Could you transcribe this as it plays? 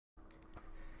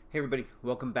Hey everybody,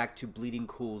 welcome back to Bleeding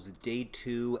Cool's Day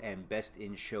 2 and Best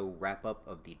in Show wrap-up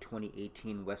of the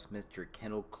 2018 Westminster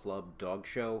Kennel Club Dog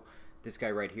Show. This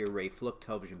guy right here, Ray Fluke,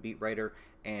 television beat writer.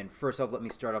 And first off, let me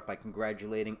start off by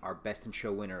congratulating our Best in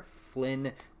Show winner,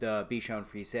 Flynn, the Bichon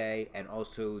Frise, and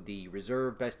also the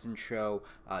reserve Best in Show,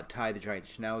 Ty the Giant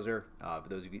Schnauzer. For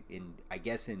those of you in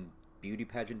beauty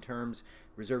pageant terms,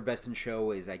 reserve Best in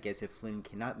Show is, I guess, if Flynn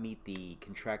cannot meet the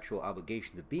contractual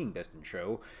obligations of being Best in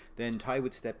Show, then Ty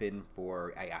would step in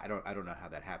for. I don't know how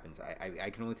that happens.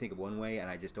 I can only think of one way, and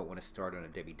I just don't want to start on a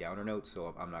Debbie Downer note,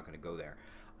 so I'm not going to go there.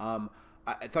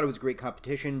 I thought it was a great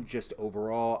competition, just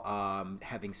overall.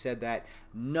 Having said that,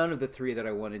 none of the three that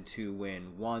I wanted to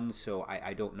win won, so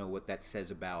I don't know what that says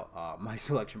about my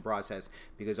selection process,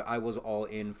 because I was all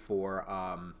in for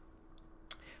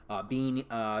Bean,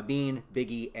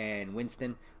 Biggie, and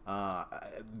Winston.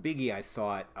 Biggie, I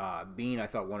thought, Bean, I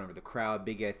thought won over the crowd.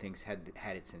 Biggie, I think,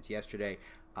 had it since yesterday.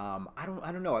 I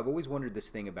don't know. I've always wondered this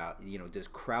thing about, does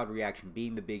crowd reaction,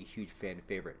 being the big, huge fan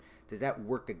favorite, does that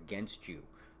work against you?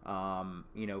 From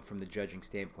the judging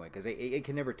standpoint, because it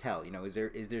can never tell. Is there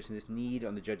this need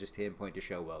on the judge's standpoint to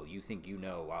show, well, you think you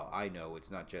know, while I know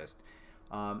it's not just.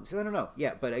 So I don't know.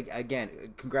 Yeah, but again,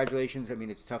 congratulations. I mean,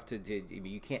 it's tough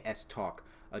you can't talk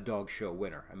a dog show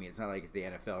winner. I mean, it's not like it's the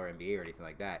NFL or NBA or anything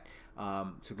like that.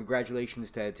 So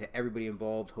congratulations to everybody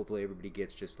involved. Hopefully everybody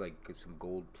gets just like some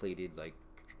gold-plated, like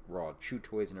raw chew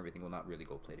toys and everything. Well, not really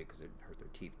gold-plated because it hurt their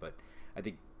teeth, but I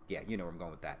think, yeah, you know where I'm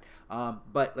going with that.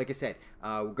 But like I said,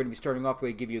 we're going to be starting off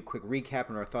with give you a quick recap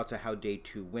on our thoughts on how Day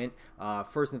 2 went.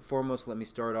 First and foremost, let me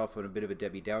start off on a bit of a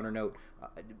Debbie Downer note.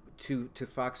 To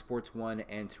Fox Sports 1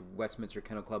 and to Westminster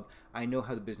Kennel Club, I know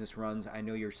how the business runs. I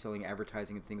know you're selling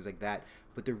advertising and things like that,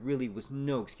 but there really was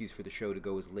no excuse for the show to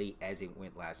go as late as it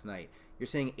went last night. You're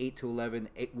saying 8 to 11.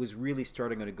 It was really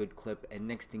starting on a good clip, and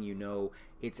next thing you know,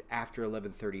 it's after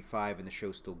 11:35 and the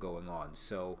show's still going on.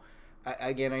 So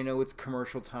again, I know it's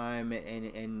commercial time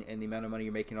and the amount of money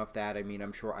you're making off that. I mean,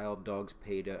 I'm sure Isle of Dogs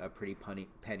paid a pretty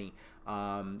penny.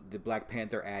 The Black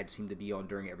Panther ad seemed to be on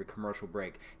during every commercial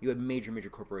break. You have major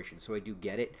corporations, so I do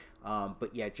get it.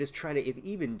 But yeah, just try to, if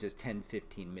even just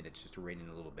 10-15 minutes, just to rein in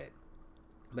a little bit.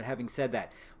 But having said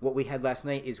that, what we had last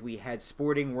night is we had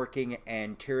Sporting, Working,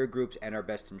 and Terrier Groups and our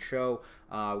Best in Show.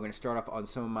 We're going to start off on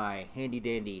some of my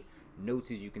handy-dandy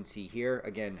notes, as you can see here.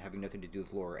 Again, having nothing to do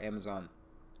with Laura or Amazon.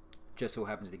 Just so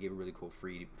happens to give a really cool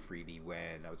freebie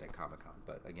when I was at Comic-Con.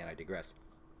 But again, I digress.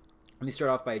 Let me start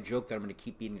off by a joke that I'm going to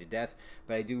keep beating to death,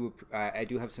 but I do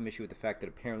have some issue with the fact that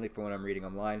apparently, from what I'm reading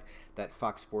online, that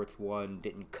Fox Sports 1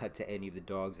 didn't cut to any of the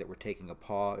dogs that were taking a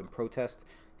paw in protest.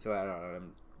 So I don't know,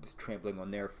 I'm just trampling on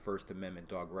their First Amendment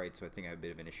dog rights, so I think I have a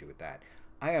bit of an issue with that.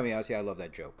 I mean, honestly, I love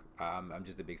that joke. I'm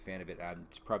just a big fan of it.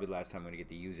 It's probably the last time I'm going to get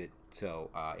to use it, so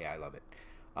yeah, I love it.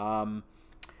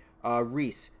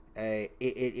 Reese.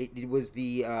 It was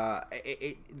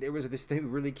there was this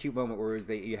really cute moment where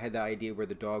you had the idea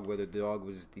whether the dog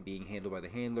was being handled by the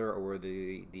handler or whether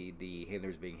the handler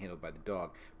is being handled by the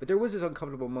dog. But there was this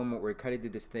uncomfortable moment where it kind of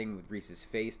did this thing with Reese's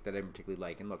face that I didn't particularly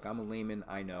like. And look, I'm a layman,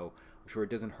 I know. I'm sure it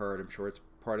doesn't hurt. I'm sure it's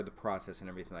part of the process and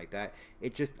everything like that.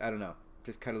 It just, I don't know,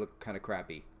 just kind of looked kind of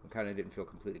crappy. I kind of didn't feel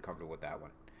completely comfortable with that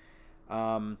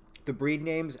one. The breed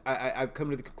names, I've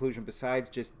come to the conclusion, besides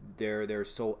just their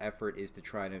sole effort is to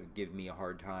try to give me a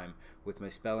hard time with my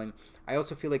spelling. I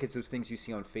also feel like it's those things you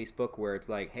see on Facebook where it's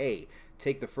like, hey,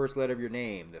 take the first letter of your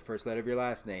name, the first letter of your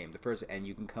last name, and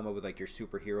you can come up with like your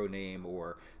superhero name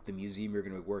or the museum you're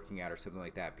going to be working at or something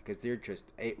like that, because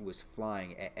it was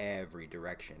flying at every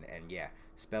direction. And yeah,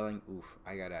 spelling, oof,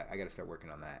 I gotta start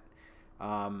working on that.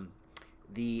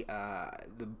 The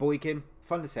Boykin,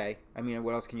 fun to say. I mean,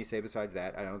 what else can you say besides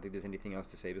that? I don't think there's anything else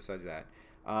to say besides that.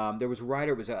 There was a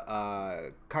rider, it was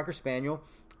a Cocker Spaniel,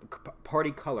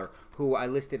 Party Color, who I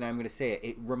listed, and I'm going to say it.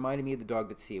 It reminded me of the dog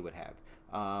that Sia would have.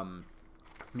 And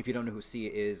if you don't know who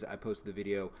Sia is, I posted the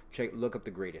video. Look up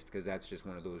The Greatest, because that's just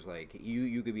one of those, like,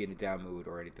 you could be in a down mood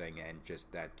or anything, and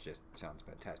that just sounds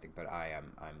fantastic. But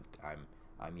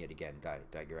I'm yet again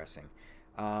digressing.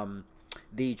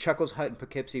 The Chuckles Hut in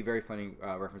Poughkeepsie, very funny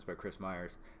reference by Chris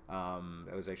Myers.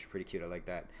 That was actually pretty cute. I like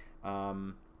that.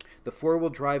 The four-wheel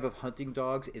drive of hunting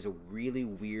dogs is a really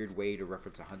weird way to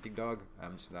reference a hunting dog.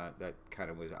 I'm just not, that kind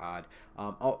of was odd.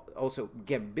 Also,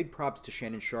 again, big props to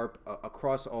Shannon Sharp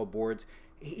across all boards.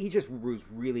 He just was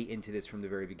really into this from the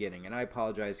very beginning, and I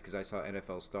apologize because I saw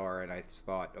NFL Star and I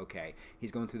thought, okay,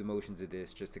 he's going through the motions of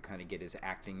this just to kind of get his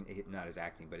acting, not his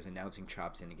acting, but his announcing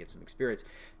chops in and get some experience.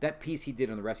 That piece he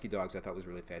did on the Rescue Dogs I thought was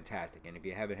really fantastic, and if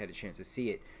you haven't had a chance to see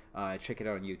it, check it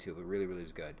out on YouTube. It really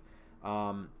was good.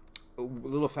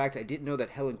 little fact, I didn't know that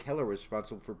Helen Keller was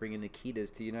responsible for bringing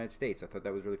Nikitas to the United States. I thought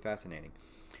that was really fascinating.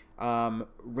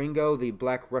 Ringo, the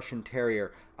Black Russian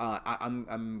Terrier.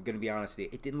 I'm gonna be honest with you.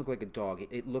 It didn't look like a dog.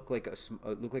 It looked like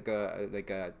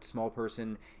a small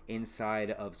person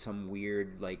inside of some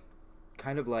weird, like,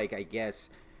 kind of like, I guess,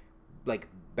 like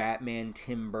Batman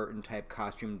Tim Burton type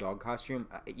costume, dog costume.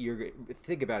 You're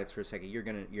think about it for a second. You're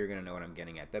gonna know what I'm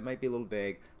getting at. That might be a little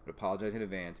vague. I apologize in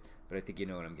advance, but I think you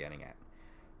know what I'm getting at.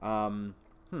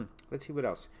 Let's see what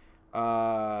else.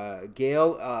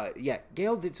 Gail, yeah,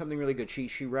 Gail did something really good.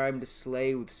 She rhymed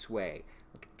sleigh with sway.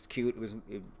 It was cute.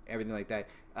 Everything like that.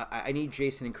 I need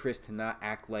Jason and Chris to not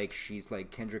act like she's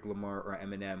like Kendrick Lamar or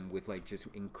Eminem with like just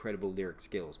incredible lyric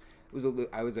skills.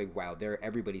 I was like, wow,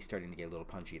 everybody's starting to get a little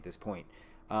punchy at this point.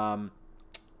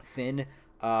 Finn,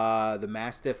 the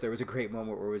Mastiff, there was a great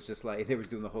moment where it was just like they was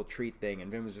doing the whole treat thing, and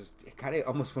Finn was just kind of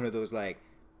almost one of those like,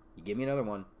 you give me another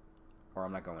one, or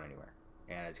I'm not going anywhere.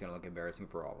 And it's going to look embarrassing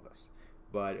for all of us.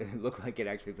 But it looked like it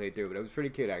actually played through. But it was pretty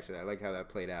cute, actually. I like how that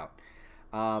played out.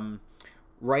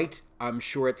 Right, I'm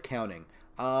sure it's counting.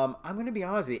 I'm going to be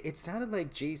honest with you. It sounded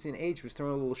like Jason H. was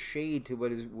throwing a little shade to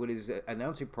what his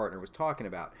announcing partner was talking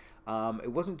about.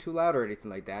 It wasn't too loud or anything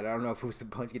like that. I don't know if it was the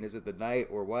punchiness of the night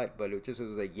or what. But it just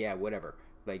was like, yeah, whatever.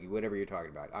 Like, whatever you're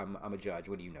talking about. I'm a judge.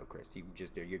 What do you know, Chris? You're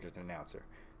just an announcer.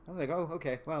 I was like, oh,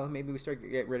 okay. Well, maybe we start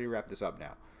getting ready to wrap this up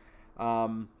now.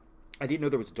 I didn't know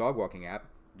there was a dog walking app.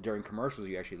 During commercials,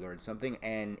 you actually learn something,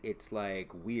 and it's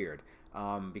like weird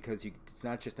because it's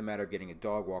not just a matter of getting a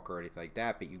dog walker or anything like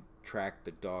that, but you track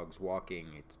the dog's walking,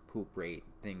 its poop rate,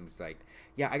 things like.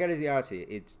 Yeah, I gotta be honest with you,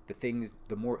 it's the things.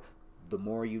 The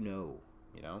more you know,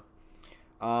 you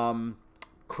know.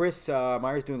 Chris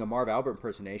Meyer's doing a Marv Albert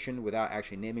impersonation without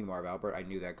actually naming Marv Albert. I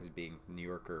knew that because being New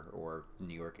Yorker or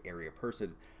New York area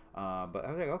person, but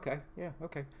I was like, okay, yeah,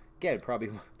 okay. Again, probably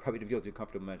to feel too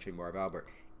comfortable mentioning Marv Albert,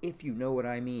 if you know what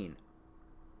I mean.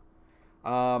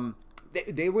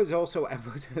 There was also,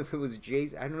 if it was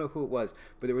Jay's, I don't know who it was,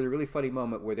 but there was a really funny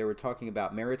moment where they were talking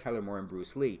about Mary Tyler Moore and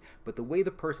Bruce Lee, but the way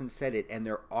the person said it and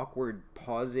their awkward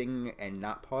pausing and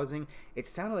not pausing, it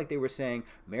sounded like they were saying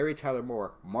Mary Tyler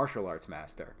Moore, martial arts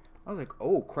master. I was like,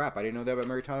 oh crap, I didn't know that about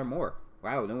Mary Tyler Moore.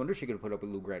 Wow, no wonder she could have put up with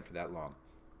Lou Grant for that long.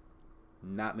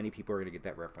 Not many people are going to get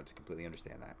that reference. I completely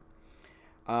understand that.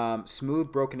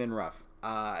 Smooth, broken, and rough.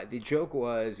 The joke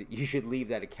was you should leave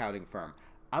that accounting firm.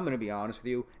 I'm going to be honest with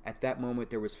you. At that moment,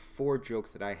 there was 4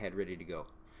 jokes that I had ready to go.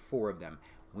 4 of them.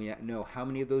 We know how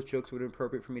many of those jokes would have been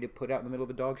appropriate for me to put out in the middle of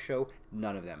a dog show.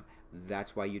 None of them.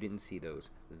 That's why you didn't see those.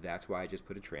 That's why I just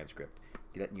put a transcript.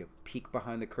 Letting you peek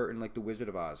behind the curtain like the Wizard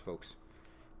of Oz, folks.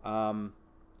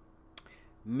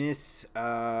 Miss,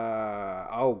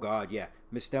 oh God, yeah.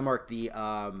 Miss Denmark,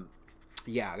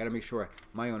 yeah, I gotta make sure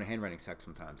my own handwriting sucks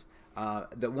sometimes.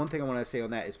 The one thing I want to say on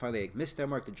that is finally, like, Miss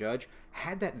Denmark, the judge,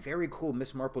 had that very cool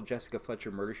Miss Marple, Jessica Fletcher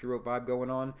Murder, She Wrote vibe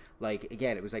going on. Like,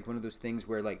 again, it was like one of those things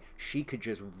where, like, she could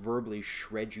just verbally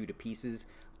shred you to pieces,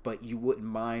 but you wouldn't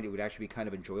mind. It would actually be kind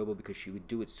of enjoyable because she would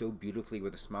do it so beautifully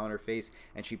with a smile on her face,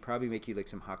 and she'd probably make you, like,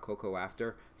 some hot cocoa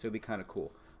after, so it'd be kind of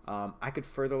cool. I could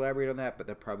further elaborate on that, but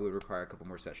that probably would require a couple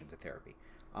more sessions of therapy.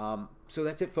 So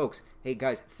that's it, folks. Hey,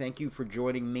 guys, thank you for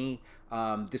joining me.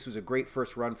 This was a great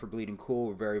first run for Bleeding Cool.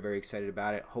 We're very, very excited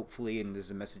about it. Hopefully, and this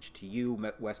is a message to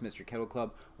you, Westminster Kennel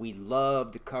Club, we'd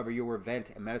love to cover your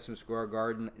event at Madison Square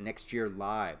Garden next year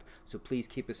live. So please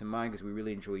keep us in mind because we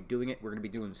really enjoy doing it. We're going to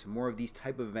be doing some more of these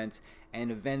type of events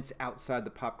and events outside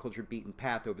the pop culture beaten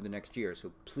path over the next year.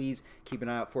 So please keep an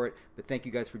eye out for it. But thank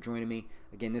you guys for joining me.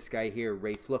 Again, this guy here,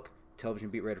 Ray Fluke, television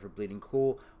beat writer for Bleeding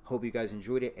Cool. Hope you guys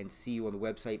enjoyed it, and see you on the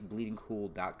website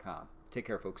bleedingcool.com. Take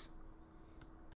care, folks.